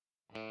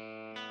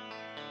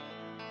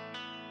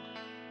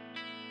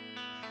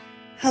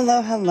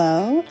Hello,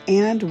 hello,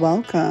 and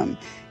welcome.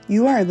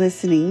 You are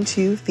listening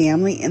to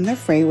Family in the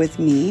Fray with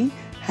me,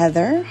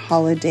 Heather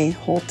Holiday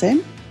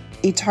Holton,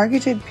 a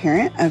targeted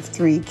parent of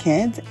 3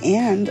 kids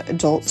and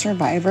adult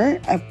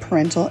survivor of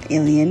parental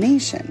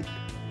alienation.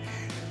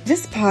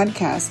 This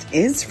podcast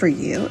is for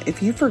you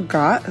if you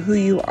forgot who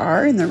you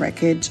are in the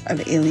wreckage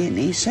of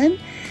alienation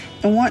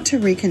and want to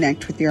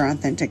reconnect with your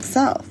authentic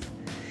self.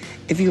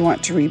 If you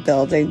want to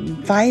rebuild a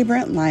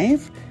vibrant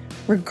life,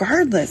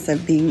 regardless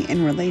of being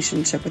in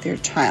relationship with your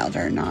child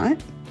or not.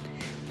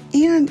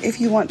 And if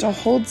you want to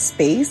hold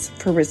space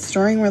for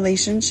restoring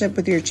relationship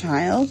with your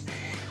child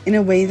in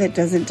a way that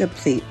doesn't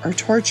deplete or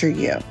torture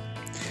you.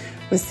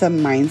 With some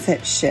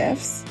mindset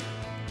shifts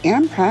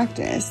and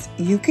practice,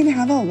 you can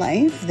have a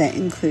life that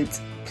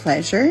includes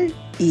pleasure,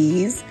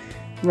 ease,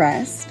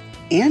 rest,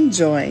 and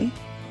joy,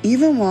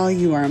 even while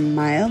you are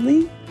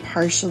mildly,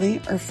 partially,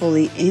 or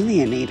fully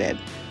alienated.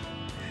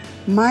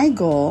 My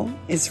goal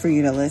is for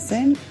you to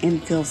listen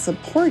and feel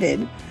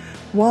supported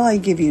while I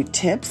give you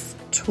tips,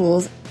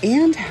 tools,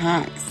 and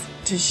hacks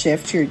to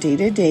shift your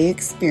day-to-day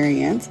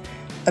experience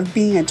of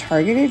being a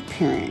targeted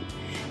parent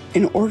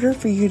in order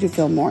for you to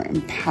feel more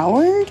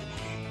empowered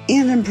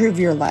and improve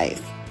your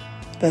life.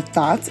 The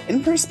thoughts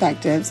and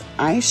perspectives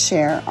I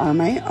share are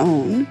my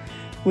own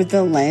with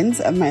the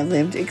lens of my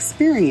lived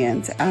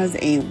experience as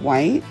a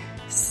white,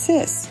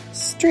 cis,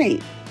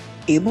 straight,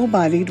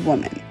 able-bodied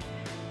woman.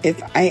 If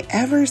I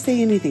ever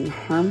say anything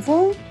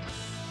harmful,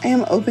 I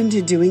am open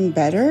to doing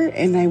better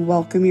and I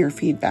welcome your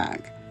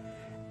feedback.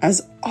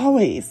 As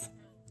always,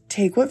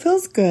 take what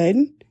feels good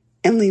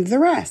and leave the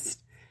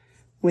rest.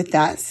 With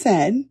that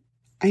said,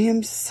 I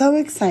am so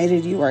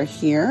excited you are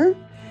here,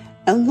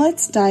 and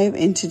let's dive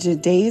into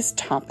today's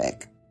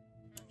topic.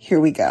 Here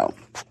we go.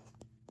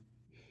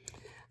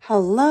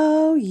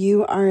 Hello,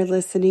 you are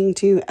listening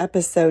to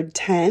episode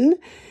 10,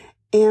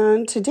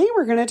 and today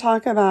we're going to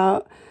talk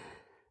about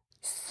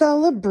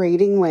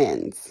celebrating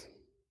wins.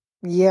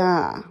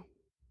 Yeah.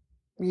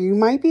 You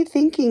might be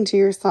thinking to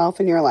yourself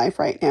in your life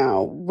right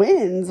now,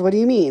 wins? What do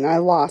you mean? I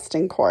lost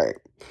in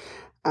court.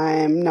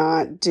 I'm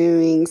not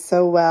doing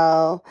so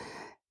well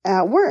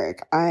at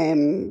work.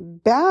 I'm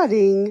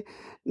batting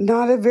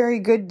not a very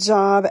good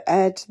job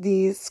at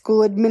the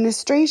school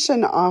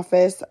administration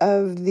office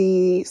of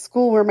the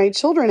school where my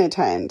children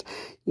attend.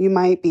 You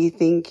might be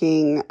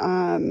thinking,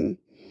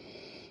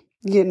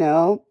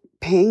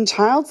 paying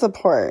child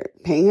support,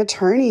 paying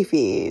attorney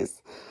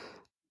fees.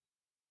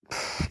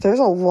 There's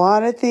a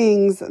lot of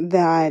things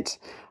that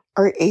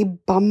are a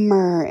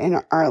bummer in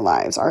our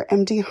lives. Our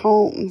empty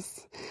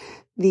homes,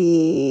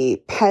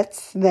 the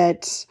pets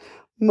that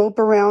mope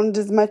around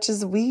as much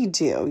as we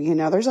do.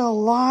 There's a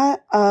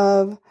lot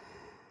of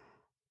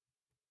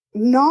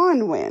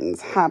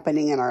non-wins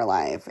happening in our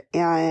life.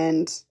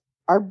 And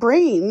our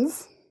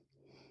brains,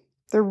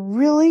 they're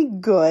really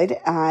good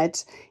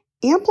at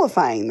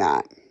amplifying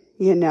that.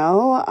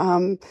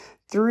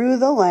 Through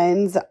the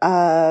lens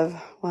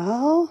of,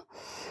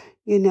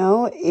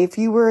 if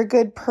you were a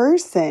good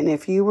person,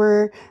 if you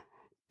were,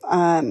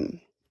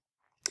 hadn't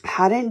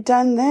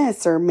done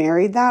this or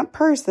married that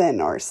person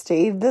or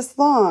stayed this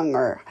long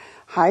or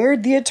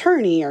hired the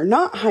attorney or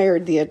not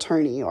hired the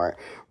attorney or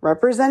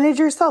represented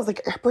yourselves.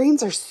 Like, our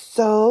brains are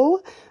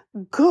so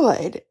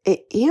good at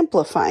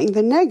amplifying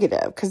the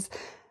negative because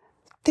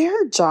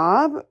their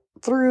job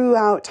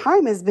throughout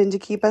time has been to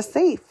keep us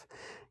safe.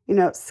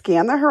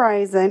 Scan the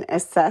horizon,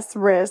 assess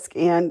risk,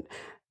 and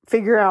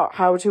figure out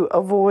how to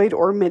avoid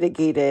or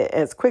mitigate it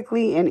as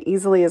quickly and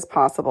easily as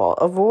possible.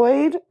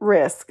 Avoid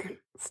risk.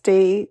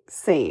 Stay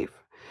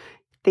safe.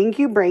 Thank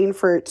you, brain,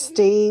 for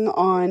staying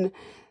on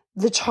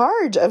the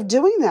charge of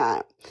doing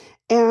that.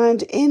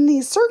 And in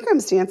these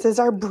circumstances,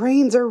 our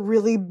brains are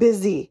really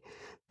busy.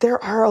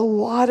 There are a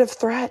lot of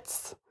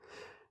threats.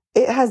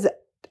 It has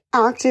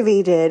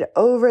activated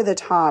over the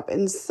top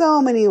in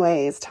so many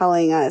ways,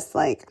 telling us,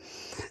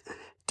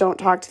 don't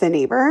talk to the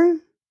neighbor.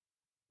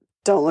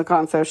 Don't look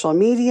on social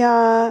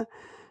media.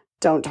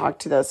 Don't talk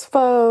to those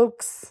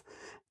folks.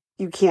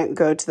 You can't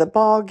go to the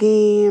ball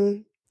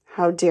game.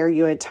 How dare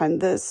you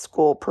attend the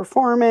school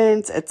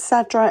performance,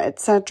 etc.,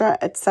 etc.,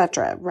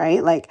 etc.,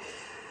 right?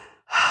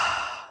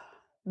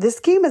 This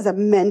game is a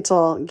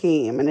mental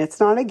game, and it's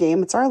not a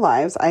game. It's our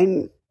lives.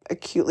 I'm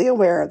acutely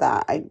aware of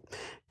that. I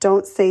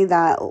don't say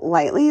that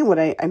lightly.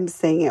 I'm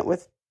saying it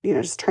with,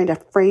 just trying to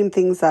frame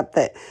things up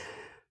that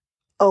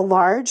a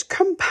large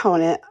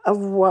component of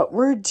what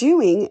we're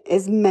doing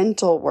is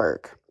mental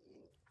work.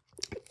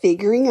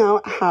 Figuring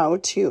out how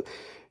to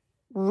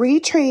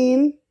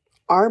retrain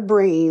our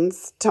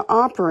brains to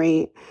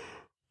operate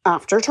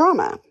after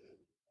trauma.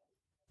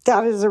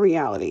 That is a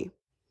reality.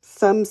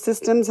 Some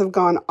systems have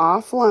gone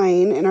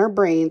offline in our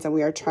brains and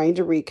we are trying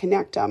to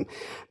reconnect them.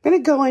 I'm going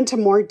to go into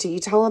more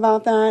detail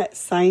about that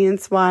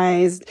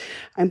science-wise.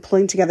 I'm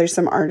pulling together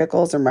some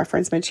articles and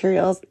reference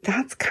materials.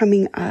 That's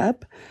coming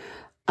up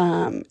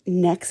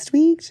next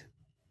week.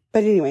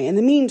 But anyway, in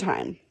the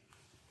meantime,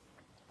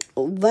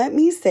 let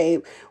me say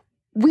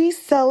we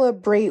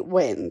celebrate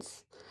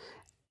wins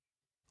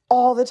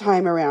all the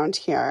time around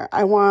here.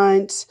 I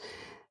want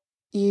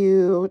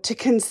you to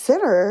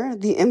consider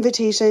the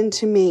invitation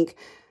to make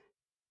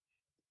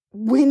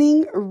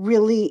winning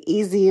really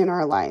easy in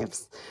our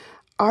lives.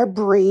 Our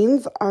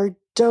brains are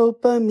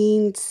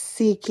dopamine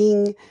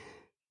seeking,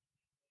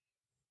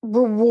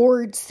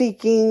 reward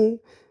seeking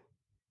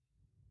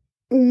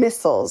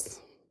missiles.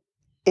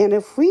 And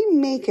if we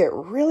make it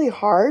really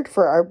hard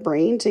for our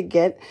brain to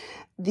get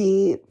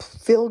the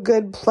feel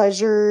good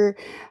pleasure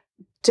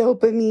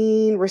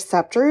dopamine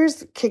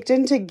receptors kicked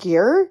into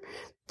gear,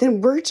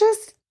 then we're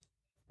just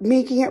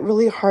making it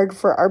really hard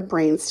for our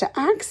brains to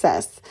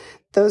access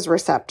those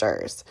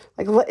receptors.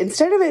 Like,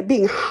 instead of it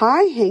being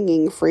high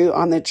hanging fruit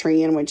on the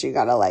tree in which you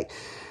gotta like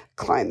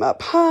climb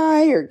up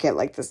high or get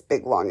like this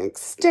big long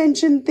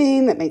extension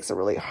thing that makes it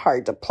really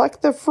hard to pluck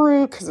the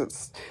fruit because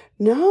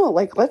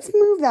let's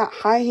move that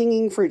high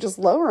hanging fruit just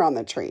lower on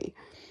the tree.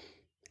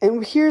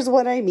 And here's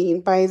what I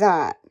mean by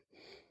that.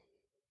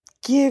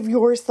 Give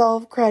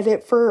yourself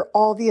credit for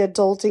all the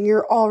adulting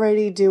you're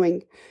already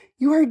doing.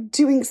 You are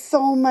doing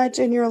so much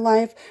in your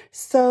life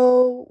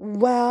so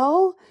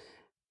well.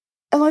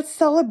 And let's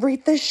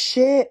celebrate the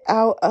shit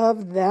out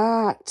of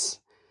that.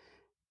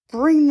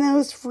 Bring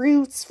those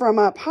fruits from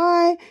up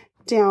high,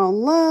 down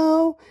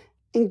low,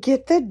 and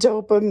get the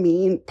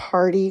dopamine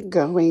party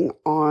going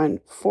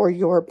on for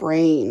your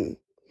brain.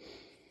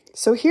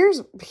 So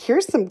here's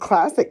some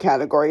classic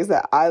categories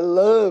that I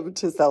love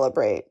to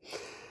celebrate.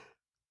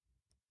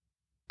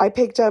 I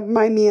picked up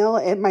my meal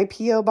in my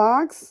P.O.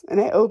 box and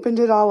I opened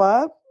it all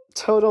up.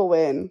 Total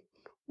win.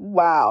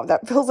 Wow,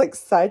 that feels like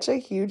such a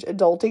huge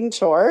adulting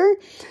chore.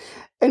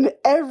 And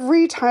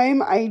every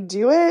time I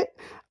do it,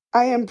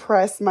 I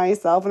impress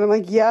myself and I'm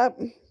like, yep,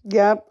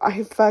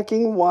 I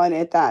fucking won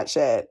at that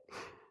shit.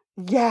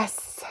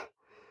 Yes.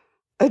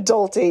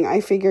 Adulting, I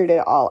figured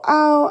it all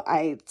out.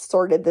 I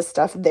sorted the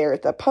stuff there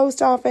at the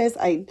post office.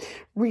 I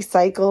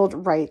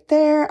recycled right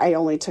there. I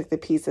only took the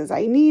pieces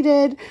I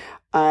needed.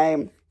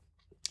 I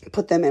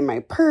put them in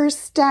my purse,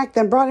 stacked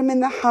them, brought them in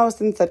the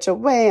house in such a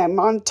way. I'm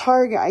on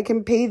target. I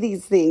can pay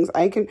these things.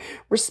 I can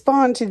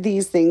respond to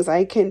these things.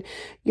 I can,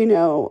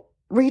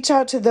 reach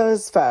out to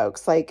those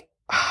folks. And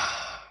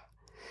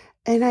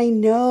I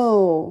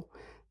know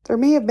there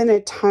may have been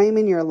a time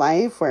in your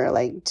life where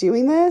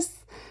doing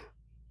this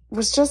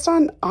was just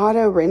on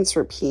auto rinse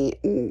repeat.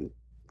 And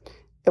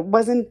it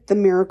wasn't the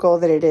miracle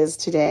that it is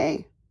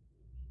today.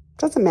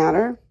 Doesn't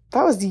matter.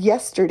 That was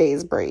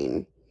yesterday's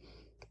brain.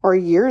 Or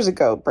years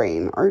ago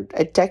brain, or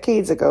a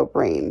decades ago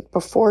brain,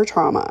 before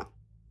trauma.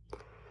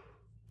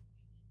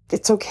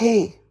 It's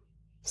okay.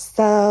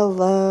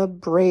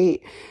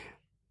 Celebrate.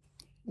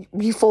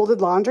 You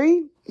folded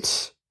laundry?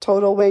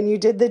 Total win. You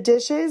did the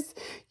dishes?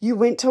 You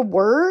went to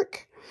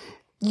work?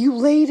 You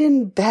laid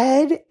in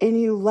bed and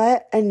you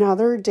let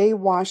another day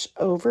wash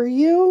over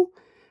you?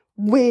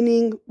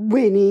 Winning,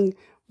 winning,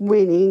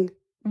 winning,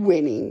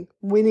 winning.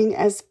 Winning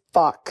as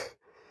fuck.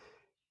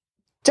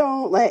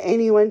 Don't let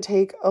anyone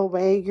take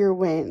away your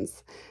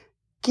wins.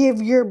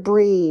 Give your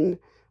brain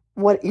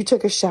what you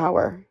took a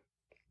shower.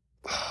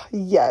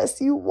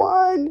 Yes, you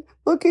won.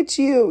 Look at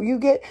you. You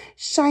get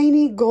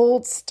shiny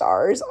gold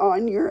stars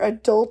on your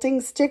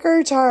adulting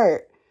sticker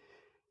chart.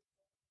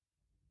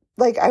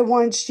 I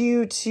want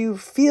you to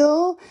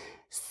feel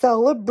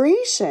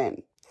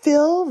celebration,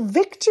 feel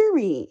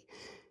victory,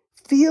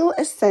 feel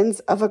a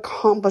sense of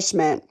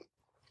accomplishment.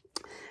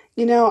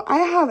 I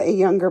have a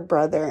younger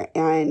brother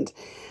and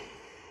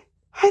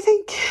I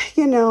think,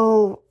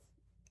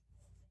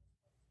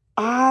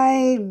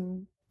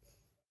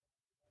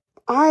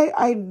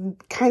 I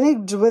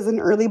kind of was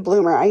an early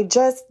bloomer. I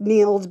just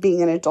nailed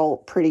being an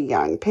adult pretty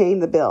young, paying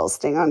the bills,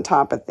 staying on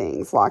top of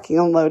things, locking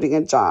and loading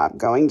a job,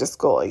 going to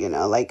school,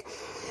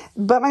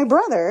 but my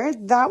brother,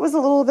 that was a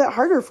little bit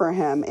harder for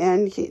him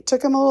and it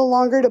took him a little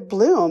longer to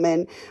bloom.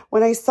 And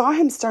when I saw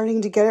him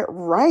starting to get it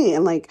right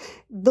and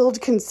build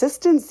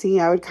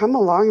consistency, I would come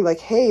along and be like,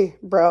 hey,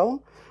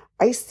 bro,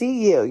 I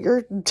see you.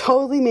 You're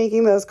totally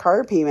making those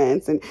car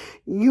payments and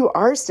you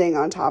are staying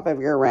on top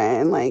of your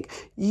rent. And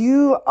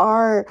you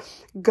are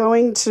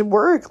going to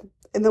work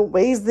in the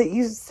ways that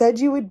you said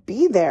you would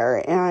be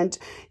there. And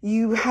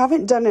you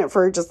haven't done it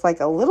for just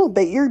a little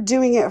bit. You're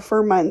doing it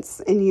for months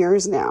and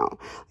years now.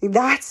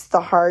 That's the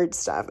hard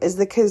stuff, is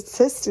the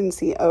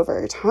consistency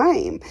over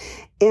time.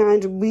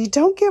 And we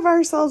don't give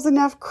ourselves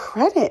enough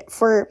credit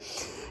for,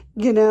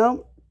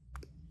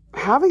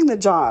 having the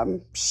job,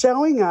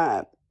 showing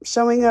up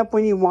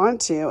when you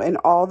want to, and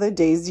all the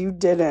days you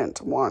didn't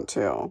want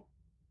to.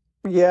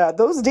 Yeah,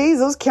 those days,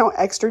 those count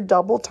extra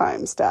double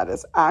time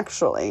status,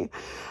 actually.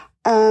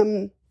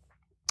 Are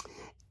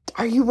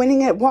you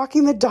winning at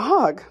walking the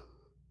dog?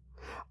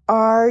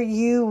 Are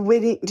you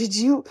winning? Did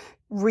you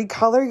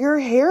recolor your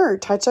hair,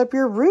 touch up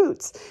your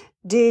roots?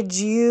 Did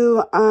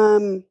you,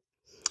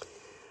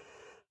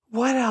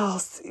 what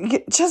else?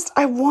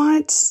 I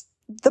want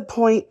the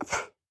point,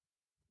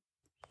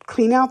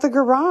 clean out the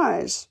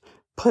garage.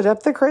 Put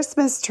up the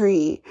Christmas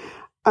tree,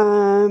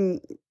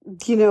 hang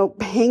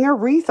a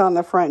wreath on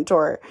the front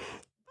door.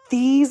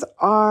 These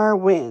are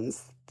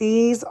wins.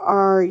 These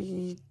are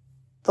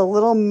the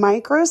little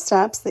micro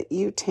steps that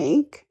you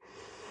take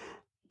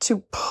to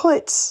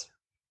put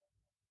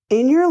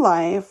in your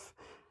life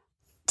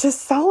to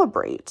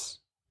celebrate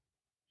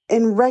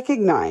and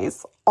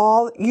recognize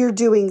all you're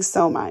doing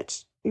so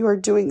much. You are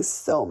doing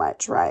so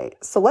much, right?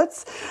 So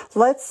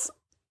let's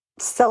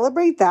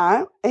celebrate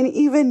that, and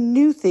even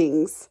new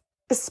things,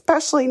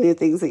 especially new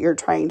things that you're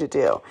trying to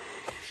do.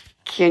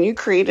 Can you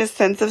create a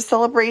sense of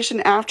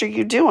celebration after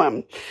you do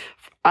them?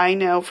 I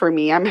know for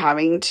me, I'm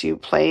having to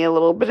play a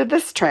little bit of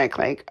this trick.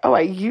 Like, oh,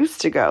 I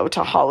used to go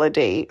to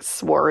holiday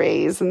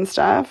soirees and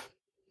stuff.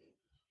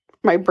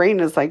 My brain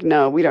is like,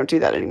 no, we don't do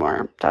that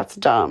anymore. That's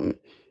dumb.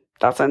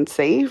 That's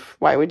unsafe.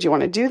 Why would you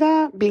want to do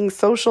that? Being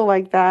social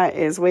like that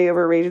is way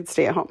overrated.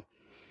 Stay at home.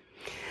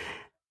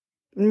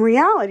 In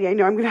reality, I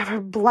know I'm going to have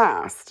a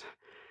blast,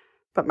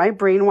 but my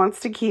brain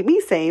wants to keep me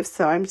safe.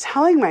 So I'm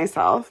telling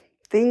myself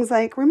things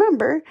like,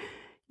 remember,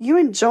 you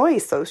enjoy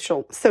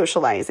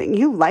socializing.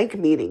 You like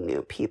meeting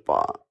new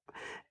people.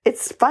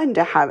 It's fun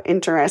to have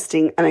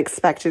interesting,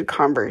 unexpected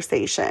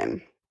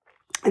conversation.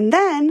 And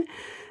then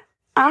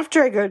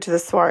after I go to the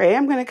soiree,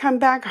 I'm going to come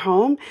back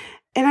home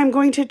and I'm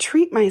going to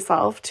treat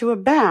myself to a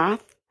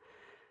bath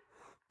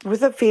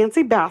with a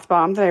fancy bath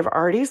bomb that I've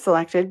already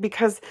selected,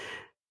 because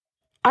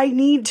I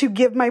need to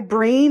give my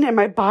brain and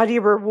my body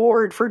a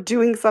reward for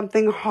doing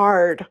something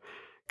hard.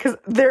 Because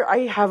I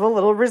have a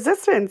little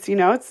resistance,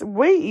 it's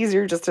way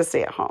easier just to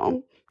stay at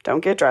home.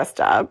 Don't get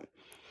dressed up.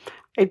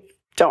 I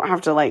don't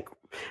have to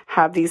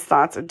have these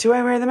thoughts of, do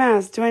I wear the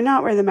mask? Do I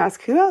not wear the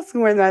mask? Who else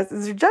can wear the mask?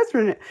 Is there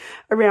judgment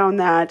around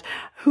that?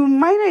 Who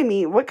might I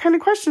meet? What kind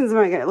of questions am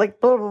I going to,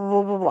 blah, blah,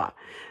 blah, blah, blah.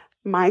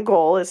 My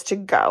goal is to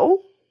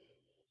go,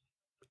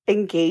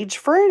 engage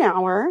for an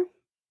hour,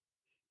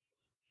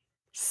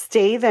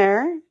 stay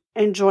there,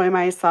 enjoy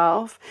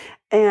myself.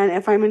 And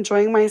if I'm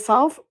enjoying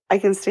myself, I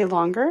can stay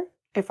longer.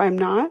 If I'm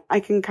not, I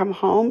can come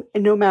home,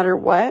 and no matter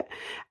what,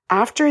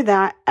 after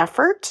that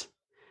effort,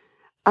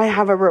 I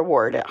have a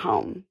reward at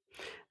home.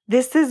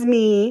 This is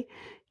me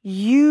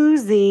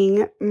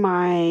using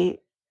my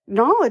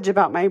knowledge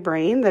about my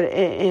brain, that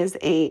it is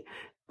a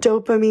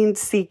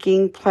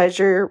dopamine-seeking,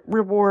 pleasure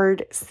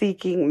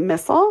reward-seeking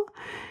missile,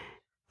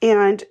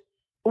 and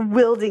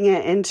wielding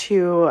it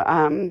into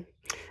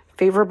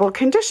favorable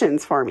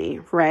conditions for me,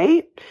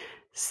 right?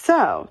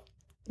 So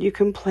you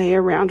can play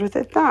around with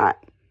it that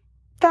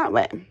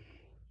way.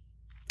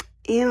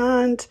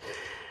 And,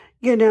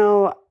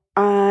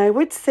 I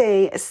would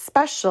say,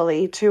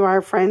 especially to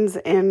our friends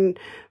and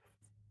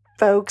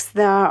folks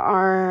that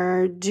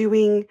are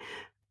doing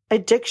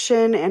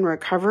addiction and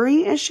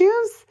recovery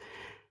issues,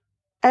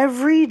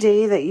 every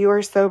day that you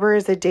are sober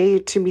is a day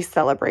to be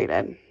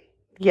celebrated.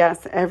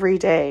 Yes, every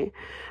day.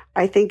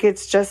 I think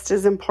it's just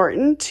as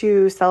important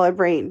to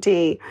celebrate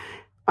day,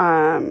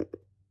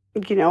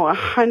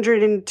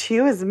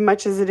 102 as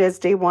much as it is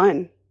day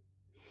one.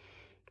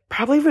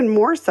 Probably even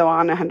more so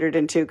on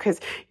 102, because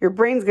your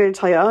brain's going to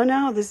tell you, oh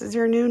no, this is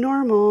your new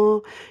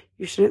normal.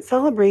 You shouldn't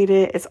celebrate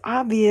it. It's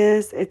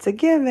obvious. It's a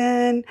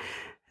given.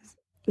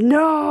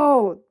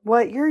 No,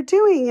 what you're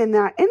doing in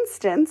that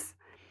instance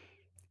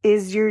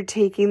is you're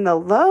taking the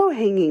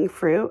low-hanging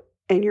fruit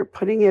and you're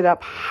putting it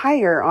up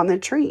higher on the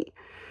tree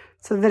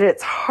so that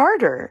it's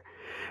harder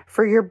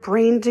for your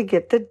brain to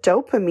get the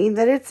dopamine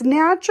that it's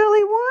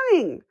naturally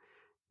wanting.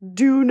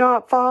 Do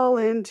not fall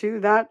into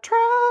that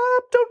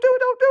trap. Don't do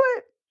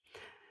it.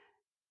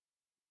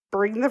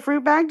 Bring the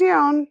fruit back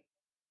down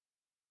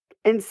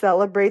and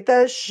celebrate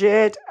the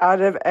shit out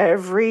of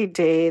every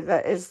day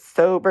that is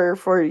sober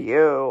for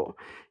you.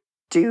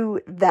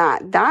 Do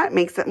that. That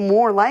makes it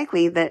more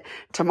likely that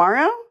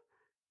tomorrow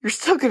you're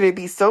still going to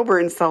be sober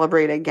and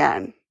celebrate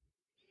again.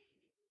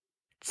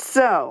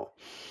 So,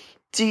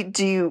 do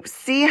you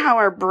see how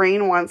our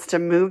brain wants to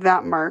move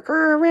that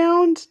marker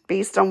around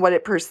based on what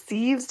it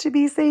perceives to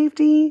be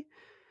safety?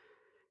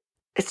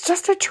 It's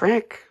just a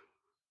trick.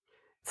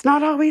 It's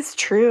not always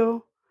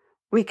true.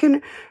 We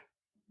can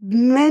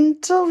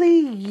mentally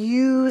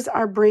use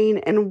our brain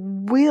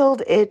and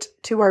wield it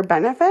to our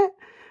benefit.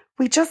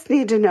 We just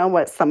need to know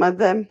what some of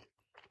the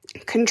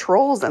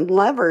controls and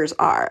levers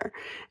are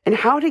and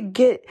how to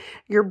get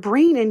your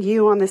brain and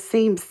you on the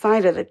same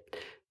side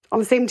on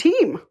the same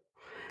team.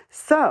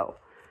 So,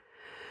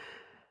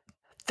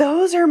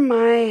 those are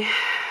my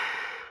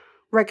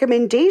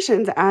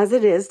recommendations as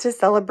it is to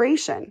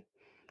celebration,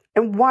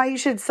 and why you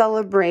should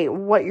celebrate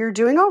what you're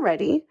doing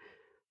already.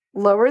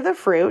 Lower the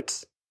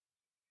fruit.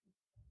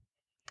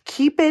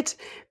 Keep it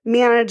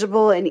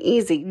manageable and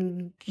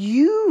easy.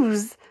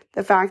 Use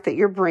the fact that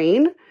your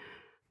brain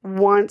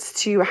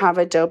wants to have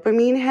a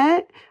dopamine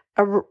hit,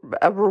 a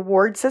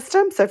reward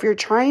system. So if you're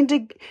trying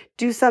to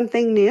do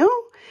something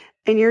new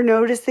and you're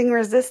noticing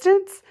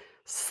resistance,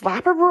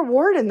 slap a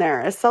reward in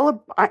there.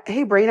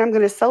 Hey, brain, I'm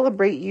going to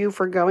celebrate you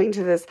for going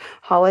to this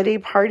holiday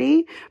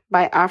party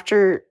by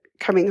after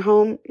coming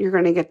home, you're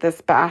going to get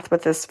this bath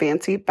with this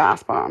fancy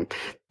bath bomb.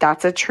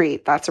 That's a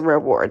treat. That's a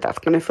reward. That's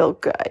going to feel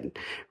good,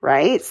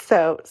 right?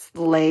 So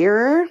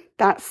layer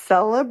that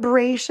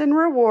celebration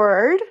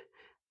reward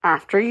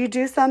after you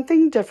do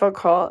something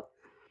difficult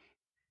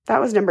That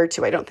was number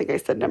 2. I don't think I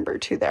said number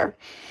 2 there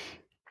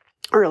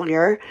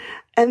earlier.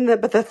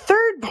 But the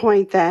third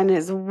point then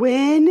is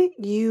when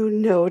you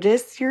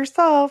notice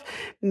yourself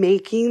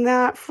making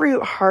that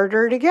fruit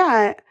harder to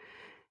get,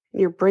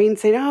 your brain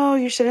saying, oh,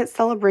 you shouldn't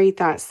celebrate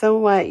that. So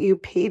what? You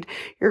paid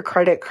your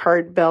credit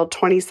card bill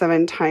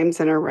 27 times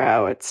in a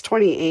row. It's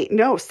 28.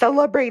 No,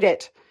 celebrate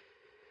it.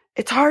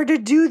 It's hard to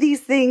do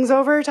these things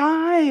over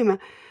time.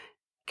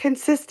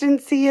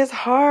 Consistency is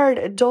hard.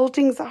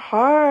 Adulting's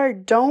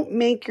hard. Don't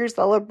make your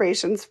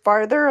celebrations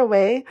farther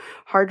away,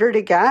 harder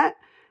to get.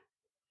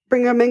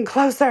 Bring them in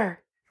closer,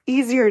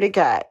 easier to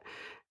get,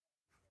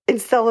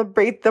 and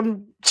celebrate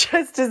them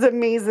just as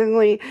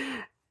amazingly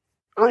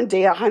on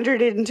day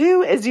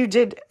 102 as you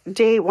did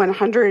day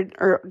 100,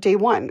 or day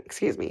 1,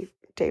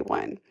 day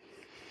 1.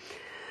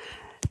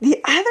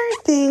 The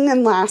other thing,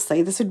 and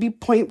lastly, this would be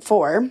point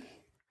 4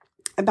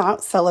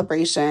 about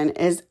celebration,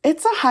 is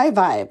it's a high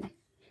vibe.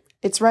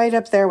 It's right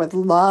up there with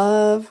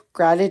love,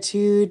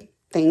 gratitude,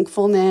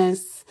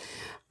 thankfulness,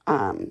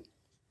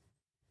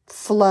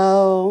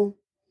 flow,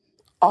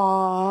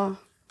 awe,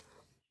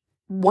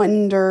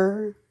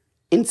 wonder,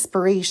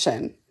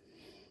 inspiration.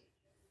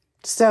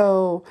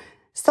 So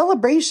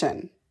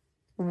celebration,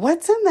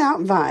 what's in that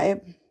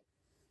vibe?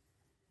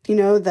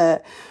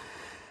 The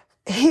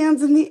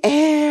hands in the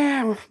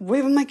air,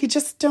 waving like you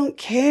just don't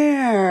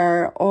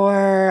care,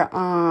 or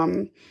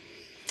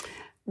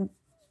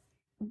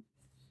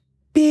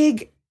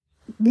big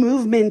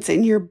movements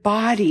in your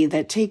body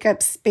that take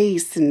up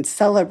space and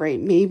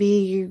celebrate. Maybe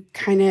you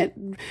kind of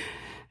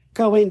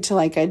go into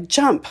like a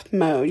jump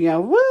mode,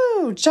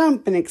 woo,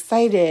 jump and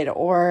excited,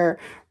 or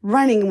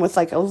running with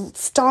like a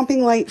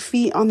stomping light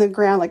feet on the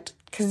ground, like,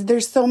 because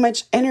there's so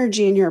much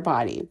energy in your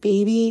body.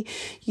 Maybe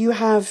you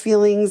have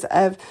feelings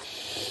of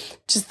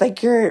just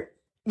like your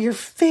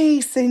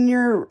face and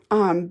your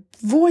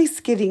voice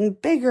getting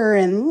bigger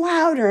and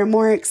louder and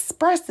more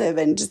expressive,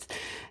 and just,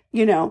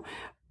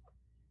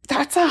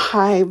 that's a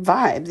high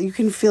vibe. You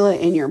can feel it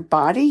in your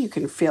body. You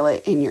can feel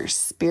it in your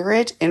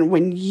spirit. And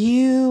when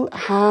you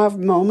have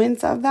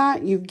moments of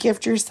that, you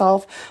gift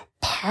yourself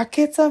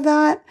pockets of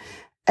that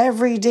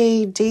every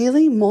day,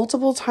 daily,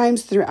 multiple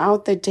times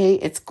throughout the day.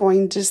 It's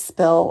going to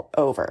spill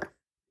over.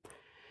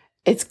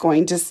 It's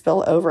going to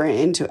spill over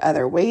into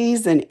other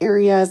ways and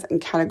areas and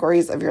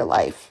categories of your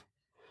life.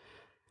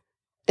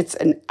 It's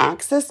an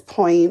access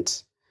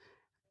point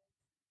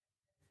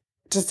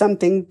to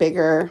something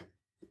bigger,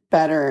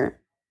 better,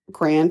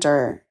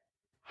 grander,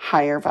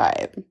 higher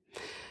vibe.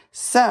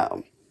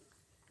 So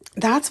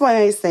that's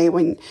why I say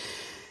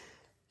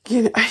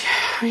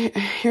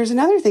here's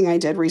another thing I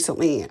did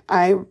recently.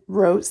 I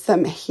wrote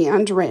some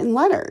handwritten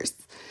letters,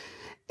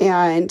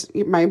 and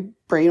my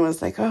brain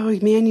was like, oh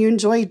man, you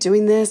enjoy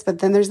doing this. But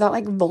then there's that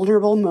like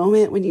vulnerable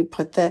moment when you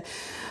put the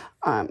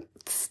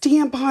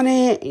stamp on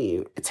it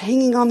and it's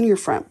hanging on your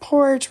front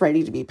porch,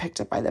 ready to be picked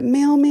up by the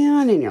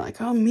mailman. And you're like,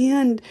 oh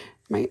man,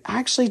 am I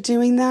actually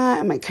doing that?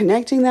 Am I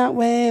connecting that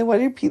way?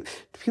 Do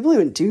people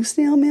even do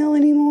snail mail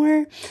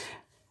anymore?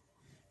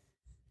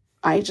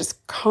 I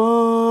just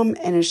calm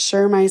and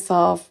assure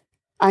myself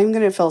I'm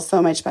going to feel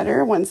so much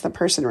better once the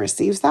person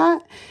receives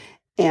that.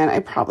 And I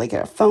probably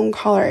get a phone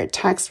call or a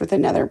text with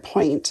another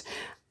point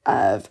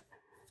of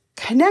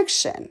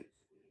connection.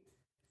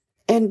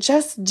 And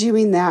just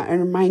doing that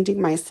and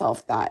reminding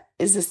myself that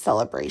is a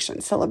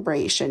celebration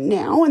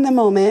now in the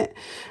moment.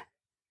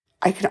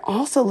 I can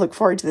also look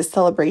forward to the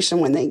celebration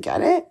when they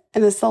get it,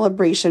 and the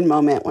celebration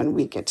moment when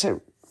we get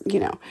to,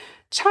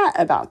 chat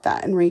about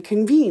that and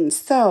reconvene.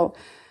 So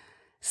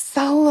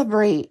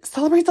celebrate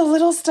the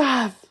little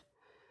stuff.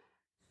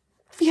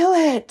 Feel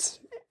it.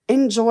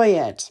 Enjoy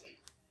it.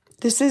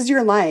 This is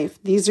your life.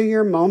 These are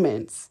your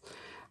moments.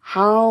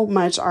 How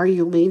much are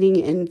you leaning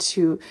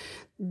into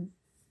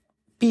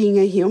being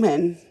a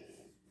human?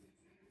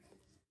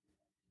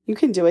 You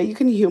can do it. You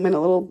can human a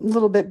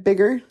little bit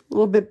bigger, a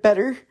little bit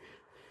better, a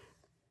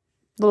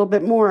little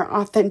bit more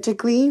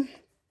authentically,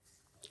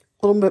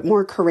 a little bit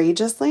more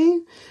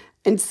courageously.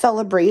 And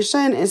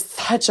celebration is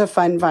such a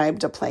fun vibe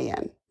to play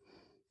in.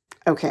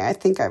 Okay, I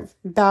think I've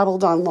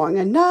babbled on long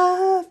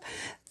enough.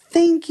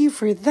 Thank you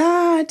for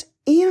that.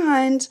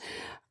 And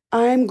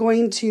I'm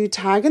going to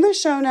tag in the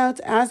show notes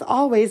as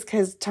always,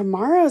 because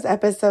tomorrow's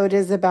episode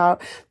is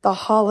about the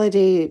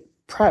holiday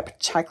prep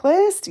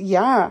checklist.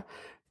 Yeah,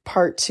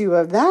 part 2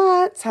 of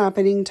that's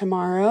happening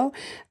tomorrow,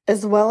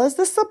 as well as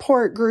the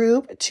support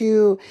group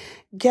to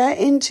get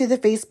into the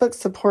Facebook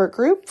support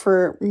group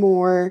for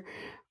more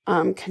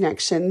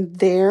connection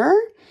there.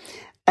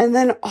 And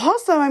then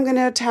also I'm going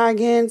to tag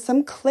in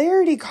some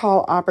clarity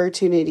call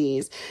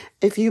opportunities.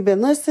 If you've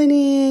been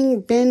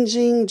listening,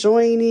 binging,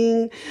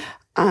 joining,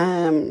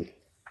 downloading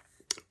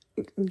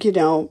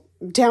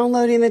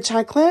the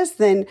checklist,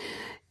 then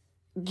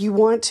you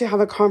want to have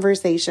a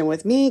conversation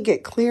with me,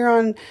 get clear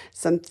on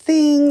some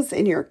things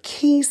in your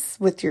case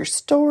with your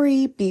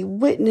story, be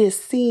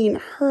witnessed, seen,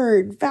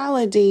 heard,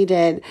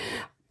 validated,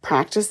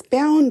 practice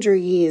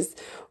boundaries,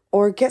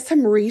 or get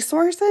some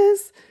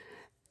resources,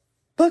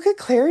 book a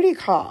clarity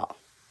call.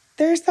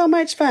 They're so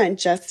much fun.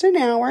 Just an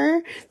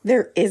hour.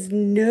 There is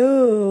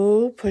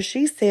no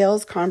pushy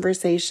sales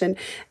conversation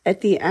at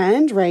the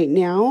end. Right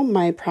now,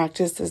 my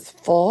practice is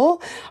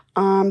full.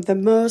 The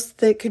most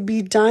that could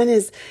be done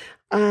is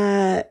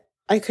I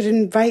could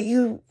invite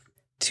you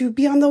to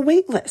be on the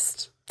wait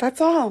list. That's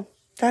all.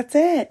 That's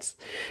it.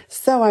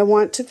 So I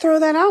want to throw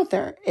that out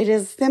there. It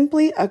is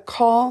simply a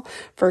call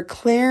for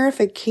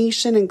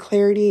clarification and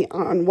clarity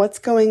on what's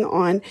going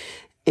on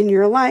in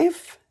your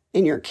life,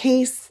 in your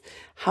case,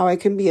 how I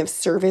can be of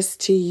service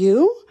to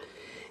you.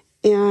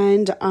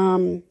 And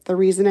the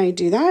reason I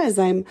do that is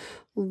I'm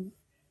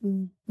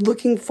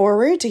looking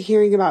forward to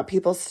hearing about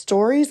people's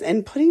stories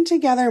and putting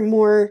together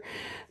more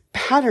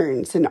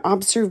patterns and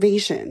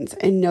observations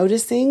and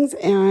noticings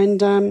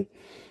and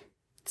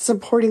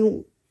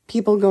supporting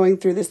people going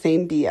through the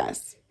same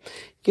BS.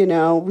 You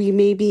know, we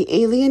may be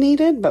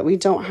alienated, but we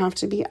don't have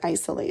to be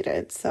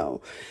isolated.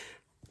 So,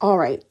 all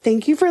right.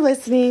 Thank you for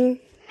listening.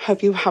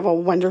 Hope you have a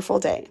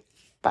wonderful day.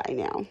 Bye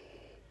now.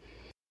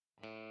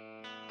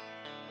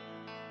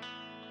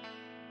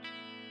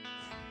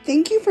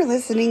 Thank you for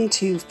listening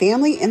to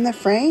Family in the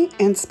Fray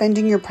and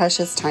spending your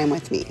precious time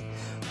with me.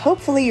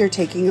 Hopefully you're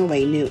taking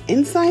away new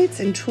insights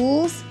and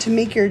tools to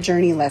make your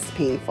journey less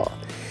painful.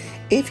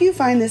 If you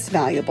find this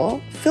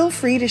valuable, feel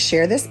free to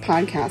share this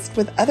podcast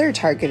with other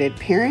targeted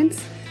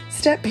parents,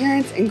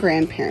 step-parents, and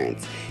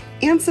grandparents,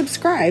 and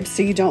subscribe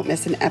so you don't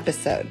miss an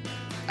episode.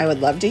 I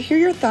would love to hear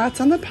your thoughts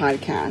on the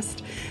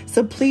podcast,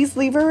 so please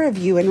leave a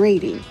review and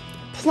rating.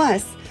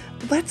 Plus,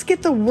 let's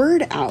get the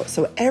word out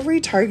so every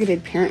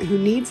targeted parent who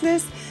needs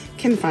this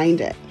can find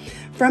it.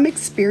 From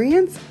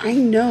experience, I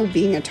know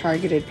being a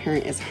targeted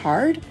parent is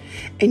hard,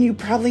 and you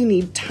probably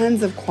need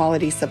tons of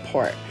quality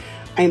support.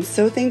 I am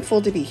so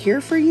thankful to be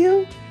here for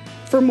you.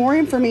 For more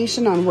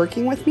information on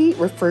working with me,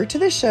 refer to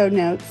the show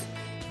notes.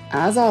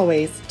 As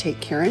always, take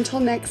care until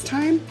next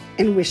time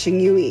and wishing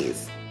you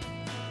ease.